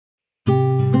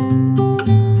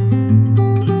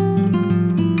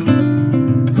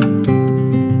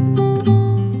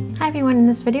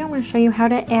this video, I'm going to show you how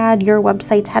to add your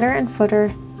website's header and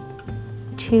footer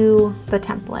to the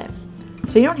template.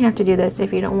 So you don't have to do this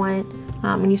if you don't want,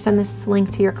 when you send this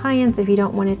link to your clients, if you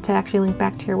don't want it to actually link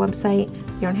back to your website,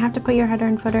 you don't have to put your header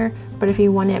and footer, but if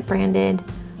you want it branded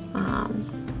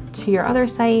to your other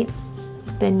site,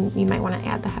 then you might want to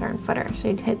add the header and footer. So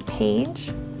you'd hit page,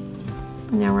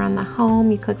 and now we're on the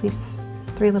home, you click these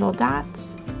three little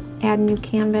dots, add new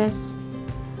canvas,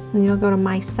 and you'll go to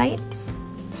my sites.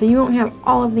 So you won't have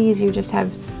all of these, you just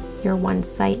have your one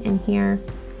site in here.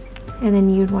 And then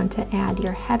you'd want to add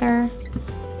your header.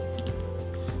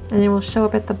 And it will show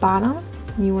up at the bottom.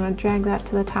 And you want to drag that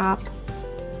to the top.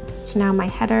 So now my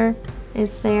header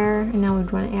is there, and now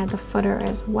we'd want to add the footer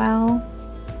as well.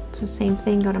 So same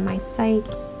thing, go to my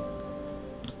sites.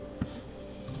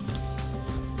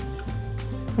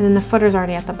 And then the footer's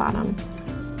already at the bottom.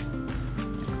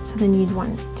 So then you'd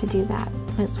want to do that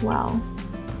as well.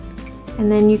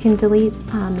 And then you can delete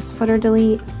this footer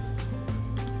delete.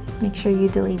 Make sure you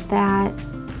delete that.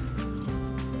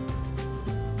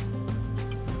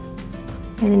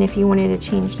 And then if you wanted to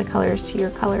change the colors to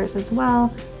your colors as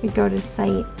well, you'd go to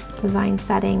Site, Design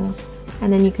Settings,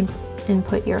 and then you can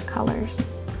input your colors.